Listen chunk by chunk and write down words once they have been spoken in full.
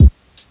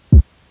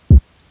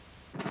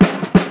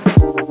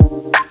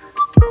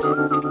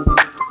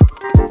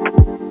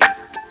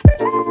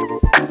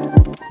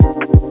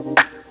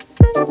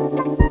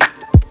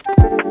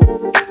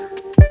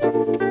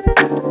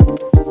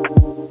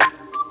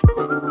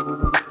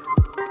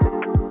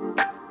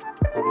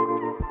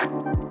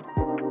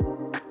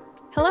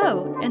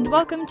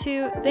welcome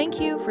to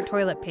Thank You for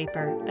Toilet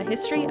Paper, a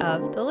history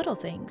of the little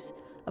things,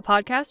 a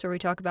podcast where we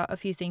talk about a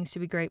few things to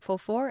be grateful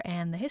for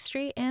and the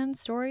history and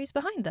stories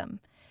behind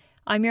them.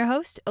 I'm your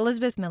host,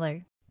 Elizabeth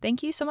Miller.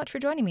 Thank you so much for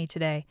joining me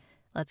today.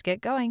 Let's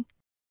get going.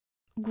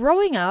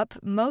 Growing up,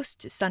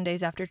 most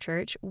Sundays after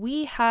church,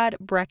 we had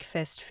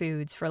breakfast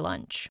foods for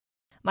lunch.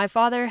 My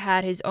father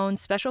had his own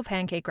special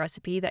pancake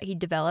recipe that he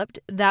developed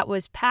that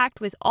was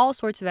packed with all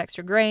sorts of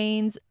extra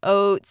grains,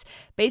 oats.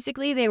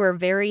 Basically, they were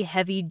very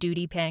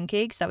heavy-duty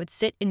pancakes that would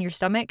sit in your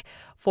stomach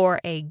for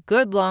a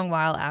good long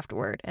while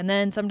afterward. And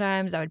then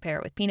sometimes I would pair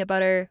it with peanut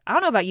butter. I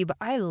don't know about you, but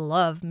I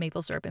love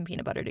maple syrup and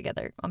peanut butter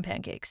together on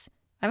pancakes.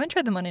 I haven't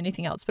tried them on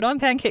anything else, but on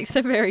pancakes,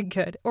 they're very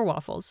good, or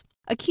waffles.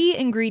 A key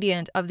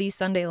ingredient of these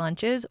Sunday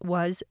lunches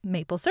was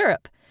maple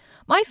syrup.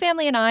 My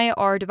family and I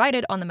are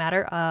divided on the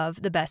matter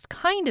of the best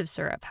kind of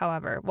syrup,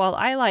 however. While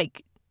I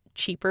like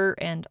cheaper,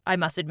 and I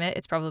must admit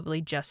it's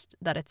probably just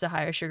that it's a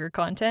higher sugar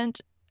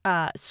content,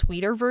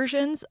 sweeter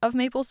versions of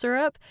maple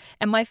syrup,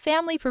 and my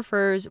family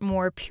prefers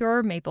more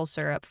pure maple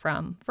syrup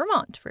from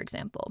Vermont, for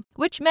example,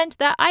 which meant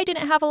that I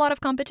didn't have a lot of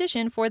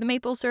competition for the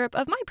maple syrup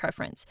of my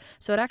preference,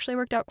 so it actually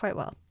worked out quite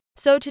well.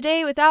 So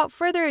today, without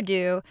further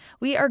ado,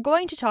 we are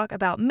going to talk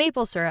about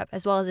maple syrup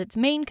as well as its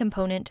main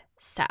component,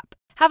 sap.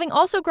 Having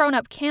also grown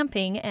up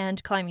camping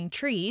and climbing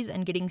trees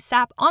and getting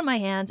sap on my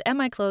hands and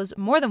my clothes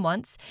more than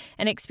once,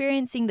 and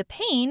experiencing the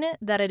pain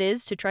that it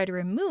is to try to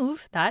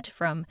remove that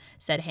from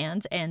said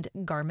hands and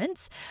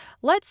garments,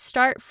 let's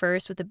start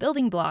first with the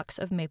building blocks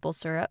of maple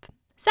syrup,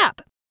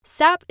 sap.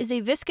 Sap is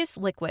a viscous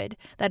liquid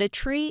that a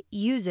tree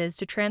uses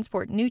to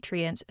transport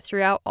nutrients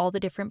throughout all the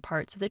different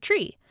parts of the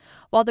tree.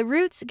 While the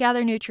roots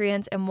gather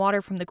nutrients and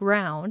water from the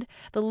ground,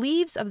 the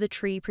leaves of the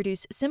tree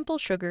produce simple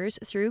sugars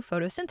through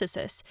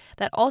photosynthesis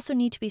that also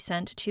need to be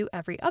sent to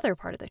every other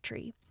part of the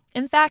tree.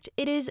 In fact,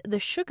 it is the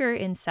sugar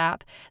in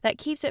sap that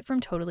keeps it from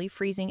totally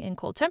freezing in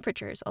cold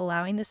temperatures,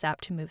 allowing the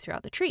sap to move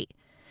throughout the tree.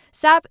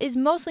 Sap is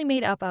mostly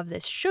made up of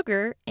this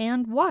sugar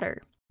and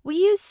water. We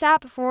use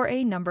sap for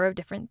a number of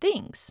different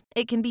things.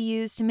 It can be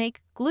used to make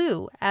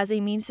glue as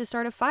a means to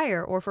start a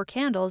fire or for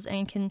candles,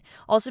 and can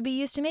also be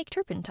used to make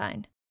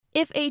turpentine.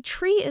 If a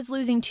tree is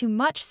losing too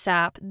much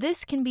sap,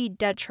 this can be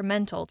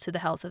detrimental to the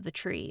health of the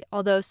tree,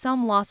 although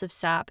some loss of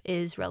sap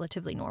is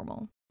relatively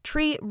normal.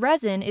 Tree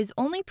resin is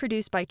only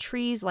produced by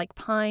trees like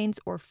pines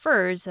or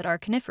firs that are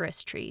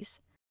coniferous trees.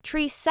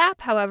 Tree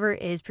sap, however,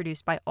 is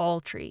produced by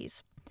all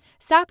trees.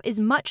 Sap is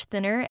much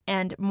thinner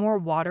and more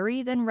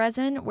watery than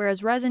resin,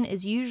 whereas resin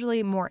is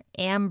usually more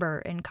amber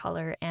in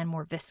color and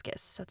more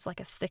viscous, so it's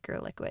like a thicker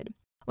liquid.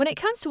 When it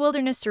comes to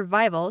wilderness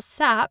survival,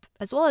 sap,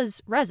 as well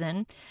as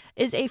resin,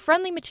 is a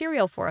friendly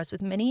material for us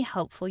with many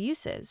helpful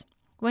uses.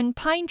 When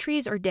pine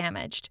trees are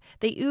damaged,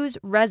 they ooze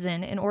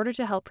resin in order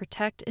to help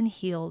protect and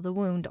heal the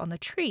wound on the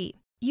tree.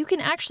 You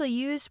can actually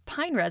use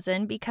pine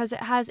resin because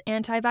it has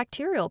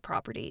antibacterial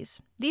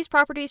properties. These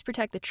properties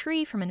protect the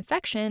tree from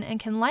infection and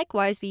can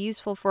likewise be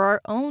useful for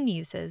our own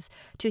uses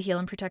to heal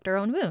and protect our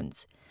own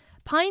wounds.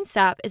 Pine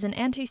sap is an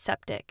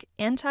antiseptic,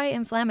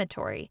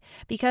 anti-inflammatory.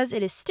 Because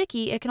it is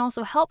sticky, it can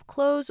also help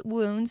close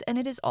wounds, and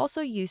it is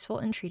also useful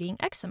in treating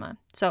eczema.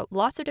 So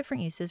lots of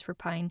different uses for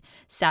pine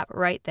sap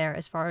right there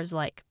as far as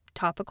like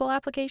topical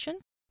application.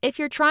 If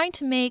you're trying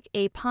to make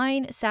a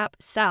pine sap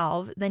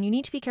salve, then you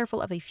need to be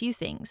careful of a few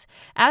things.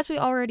 As we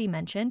already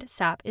mentioned,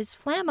 sap is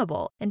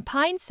flammable, and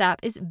pine sap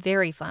is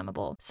very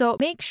flammable. So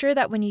make sure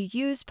that when you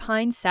use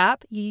pine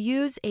sap, you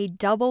use a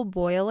double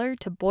boiler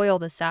to boil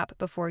the sap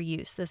before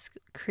use. This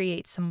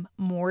creates some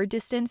more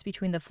distance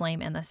between the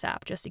flame and the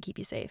sap, just to keep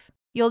you safe.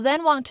 You'll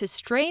then want to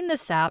strain the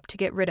sap to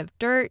get rid of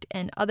dirt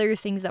and other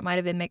things that might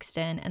have been mixed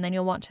in, and then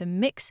you'll want to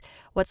mix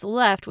what's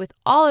left with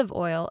olive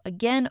oil,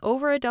 again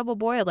over a double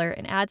boiler,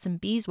 and add some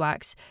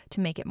beeswax to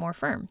make it more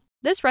firm.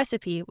 This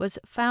recipe was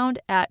found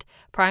at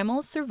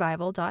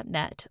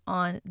primalsurvival.net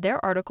on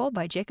their article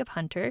by Jacob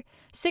Hunter,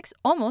 6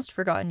 almost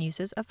forgotten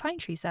uses of pine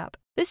tree sap.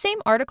 This same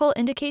article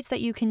indicates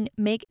that you can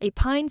make a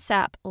pine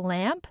sap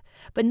lamp,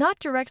 but not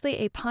directly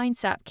a pine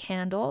sap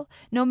candle,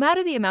 no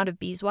matter the amount of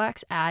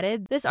beeswax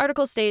added. This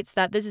article states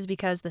that this is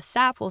because the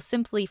sap will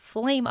simply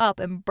flame up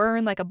and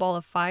burn like a ball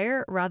of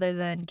fire rather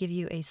than give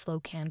you a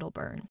slow candle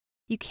burn.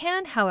 You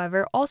can,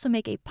 however, also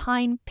make a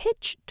pine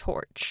pitch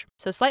torch.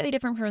 So slightly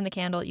different from the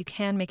candle, you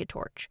can make a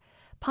torch.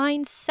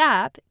 Pine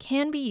sap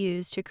can be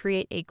used to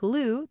create a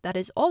glue that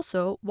is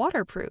also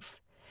waterproof.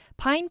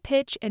 Pine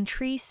pitch and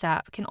tree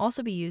sap can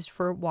also be used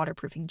for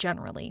waterproofing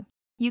generally.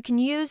 You can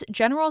use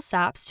general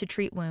saps to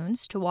treat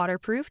wounds, to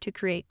waterproof, to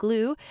create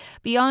glue,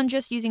 beyond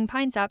just using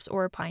pine saps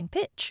or pine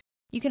pitch.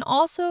 You can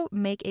also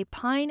make a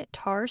pine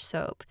tar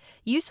soap,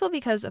 useful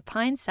because of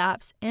pine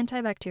sap's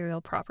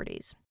antibacterial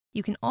properties.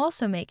 You can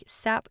also make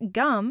sap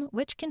gum,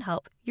 which can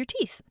help your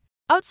teeth.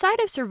 Outside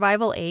of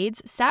survival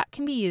aids, sap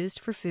can be used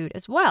for food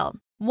as well.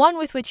 One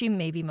with which you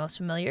may be most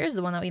familiar is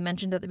the one that we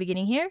mentioned at the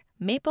beginning here,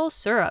 maple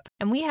syrup.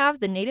 And we have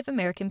the Native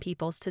American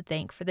peoples to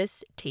thank for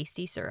this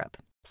tasty syrup.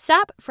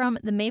 Sap from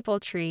the maple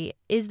tree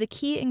is the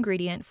key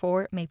ingredient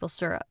for maple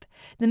syrup.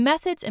 The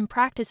methods and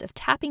practice of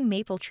tapping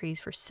maple trees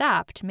for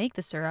sap to make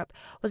the syrup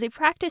was a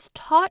practice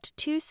taught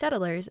to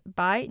settlers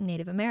by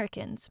Native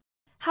Americans.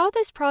 How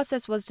this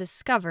process was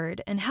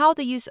discovered and how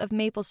the use of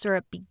maple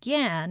syrup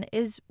began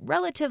is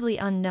relatively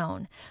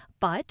unknown,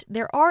 but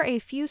there are a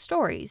few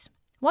stories.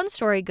 One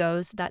story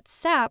goes that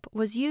sap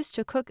was used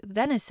to cook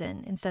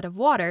venison instead of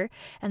water,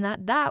 and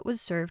that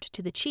was served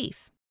to the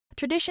chief.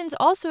 Traditions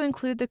also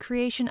include the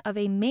creation of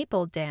a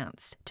maple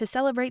dance to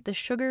celebrate the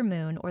sugar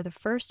moon or the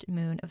first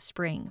moon of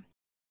spring.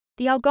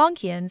 The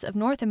Algonquians of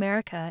North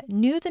America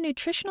knew the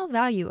nutritional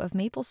value of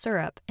maple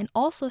syrup and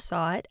also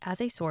saw it as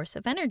a source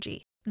of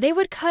energy. They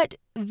would cut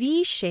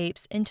V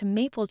shapes into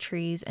maple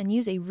trees and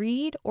use a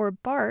reed or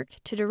bark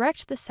to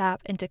direct the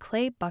sap into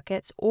clay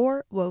buckets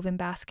or woven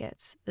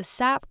baskets. The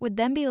sap would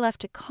then be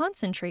left to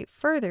concentrate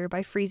further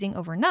by freezing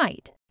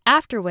overnight,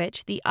 after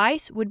which the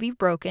ice would be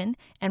broken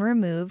and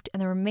removed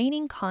and the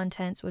remaining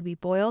contents would be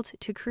boiled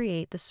to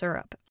create the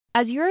syrup.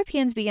 As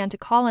Europeans began to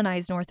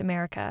colonize North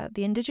America,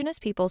 the indigenous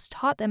peoples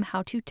taught them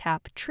how to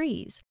tap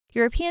trees.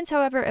 Europeans,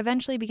 however,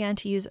 eventually began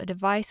to use a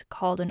device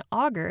called an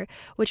auger,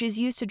 which is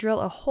used to drill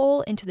a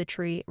hole into the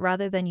tree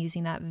rather than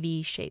using that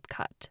V-shape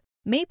cut.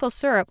 Maple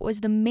syrup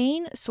was the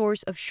main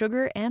source of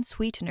sugar and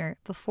sweetener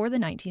before the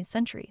 19th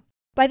century.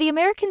 By the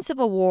American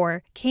Civil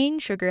War, cane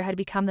sugar had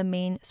become the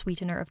main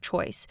sweetener of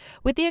choice,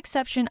 with the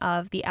exception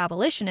of the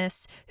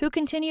abolitionists, who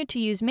continued to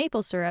use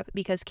maple syrup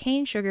because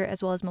cane sugar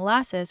as well as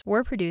molasses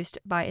were produced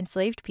by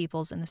enslaved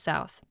peoples in the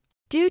South.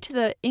 Due to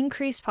the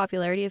increased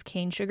popularity of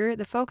cane sugar,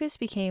 the focus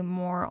became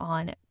more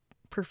on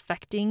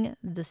perfecting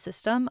the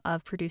system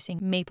of producing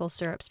maple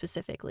syrup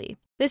specifically.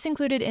 This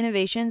included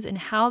innovations in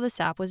how the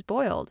sap was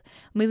boiled,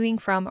 moving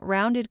from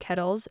rounded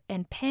kettles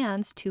and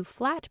pans to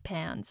flat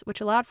pans,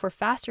 which allowed for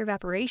faster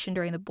evaporation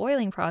during the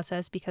boiling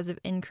process because of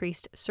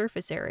increased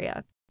surface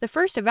area. The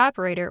first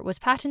evaporator was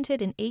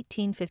patented in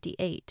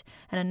 1858,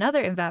 and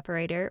another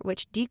evaporator,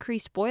 which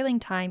decreased boiling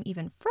time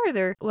even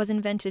further, was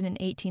invented in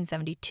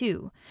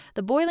 1872.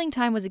 The boiling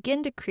time was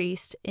again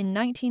decreased in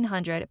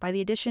 1900 by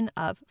the addition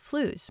of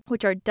flues,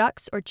 which are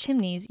ducts or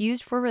chimneys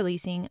used for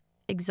releasing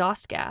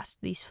exhaust gas.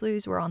 These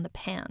flues were on the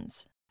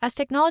pans. As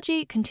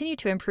technology continued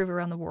to improve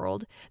around the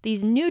world,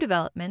 these new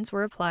developments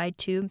were applied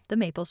to the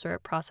maple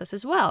syrup process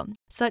as well.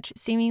 Such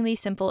seemingly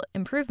simple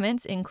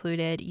improvements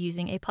included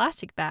using a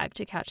plastic bag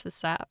to catch the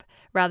sap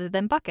rather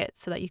than buckets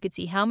so that you could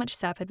see how much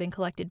sap had been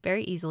collected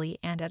very easily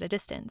and at a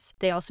distance.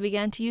 They also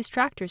began to use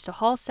tractors to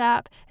haul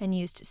sap and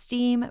used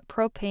steam,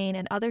 propane,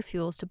 and other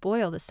fuels to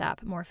boil the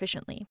sap more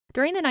efficiently.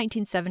 During the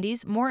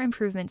 1970s, more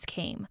improvements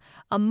came,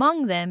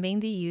 among them being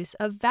the use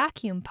of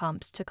vacuum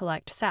pumps to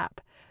collect sap.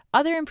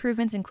 Other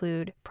improvements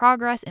include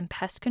progress in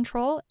pest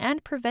control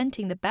and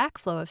preventing the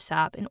backflow of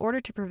sap in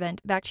order to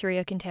prevent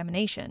bacteria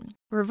contamination.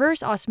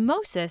 Reverse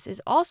osmosis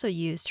is also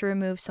used to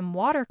remove some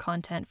water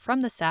content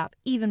from the sap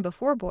even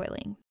before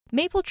boiling.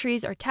 Maple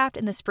trees are tapped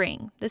in the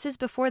spring. This is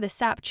before the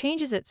sap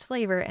changes its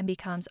flavor and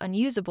becomes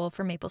unusable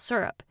for maple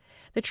syrup.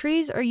 The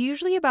trees are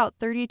usually about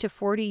 30 to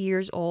 40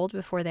 years old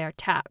before they are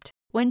tapped.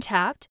 When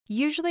tapped,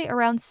 usually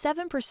around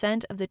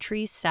 7% of the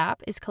tree's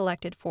sap is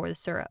collected for the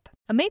syrup.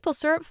 A maple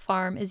syrup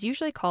farm is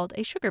usually called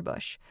a sugar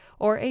bush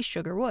or a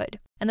sugar wood,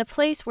 and the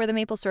place where the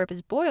maple syrup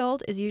is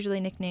boiled is usually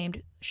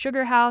nicknamed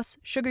sugar house,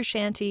 sugar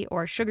shanty,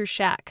 or sugar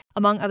shack,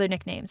 among other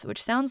nicknames,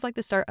 which sounds like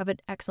the start of an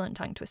excellent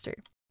tongue twister.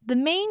 The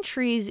main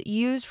trees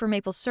used for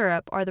maple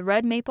syrup are the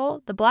red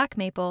maple, the black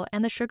maple,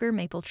 and the sugar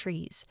maple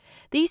trees.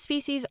 These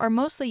species are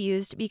mostly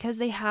used because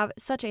they have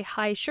such a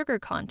high sugar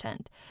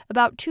content,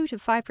 about 2 to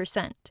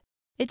 5%.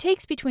 It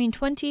takes between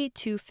 20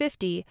 to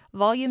 50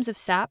 volumes of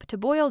sap to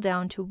boil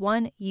down to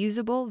one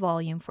usable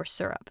volume for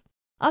syrup.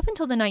 Up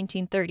until the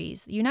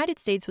 1930s, the United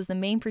States was the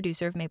main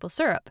producer of maple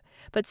syrup,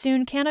 but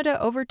soon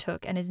Canada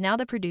overtook and is now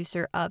the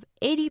producer of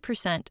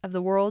 80% of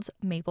the world's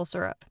maple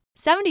syrup.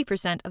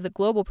 70% of the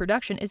global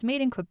production is made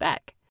in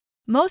Quebec.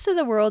 Most of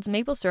the world's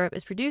maple syrup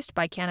is produced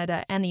by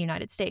Canada and the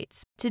United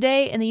States.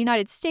 Today, in the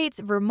United States,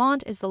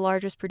 Vermont is the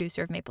largest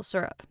producer of maple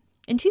syrup.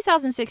 In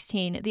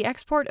 2016, the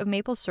export of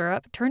maple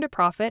syrup turned a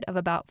profit of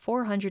about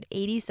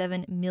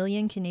 487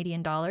 million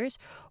Canadian dollars,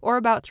 or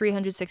about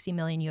 360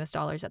 million US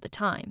dollars at the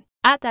time.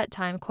 At that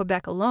time,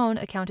 Quebec alone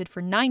accounted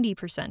for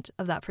 90%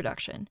 of that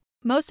production.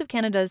 Most of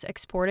Canada's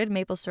exported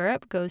maple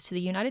syrup goes to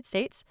the United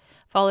States,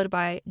 followed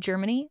by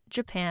Germany,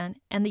 Japan,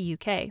 and the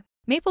UK.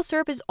 Maple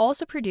syrup is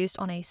also produced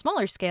on a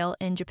smaller scale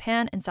in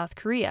Japan and South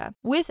Korea,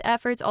 with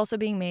efforts also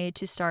being made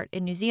to start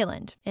in New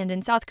Zealand. And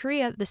in South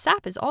Korea, the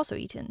sap is also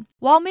eaten.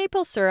 While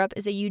maple syrup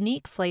is a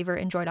unique flavor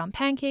enjoyed on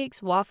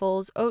pancakes,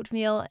 waffles,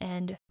 oatmeal,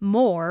 and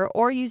more,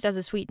 or used as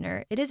a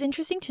sweetener, it is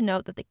interesting to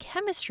note that the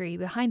chemistry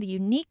behind the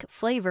unique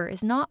flavor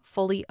is not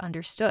fully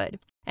understood.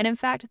 And in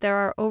fact, there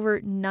are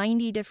over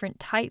 90 different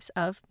types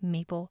of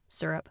maple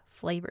syrup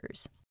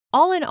flavors.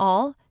 All in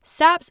all,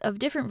 saps of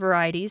different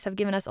varieties have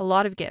given us a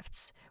lot of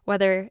gifts.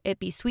 Whether it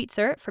be sweet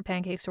syrup for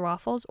pancakes or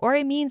waffles, or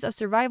a means of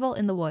survival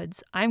in the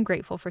woods, I'm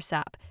grateful for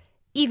sap,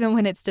 even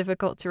when it's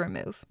difficult to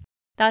remove.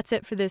 That's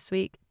it for this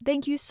week.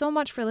 Thank you so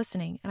much for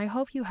listening, and I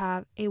hope you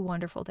have a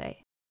wonderful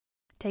day.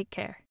 Take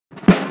care.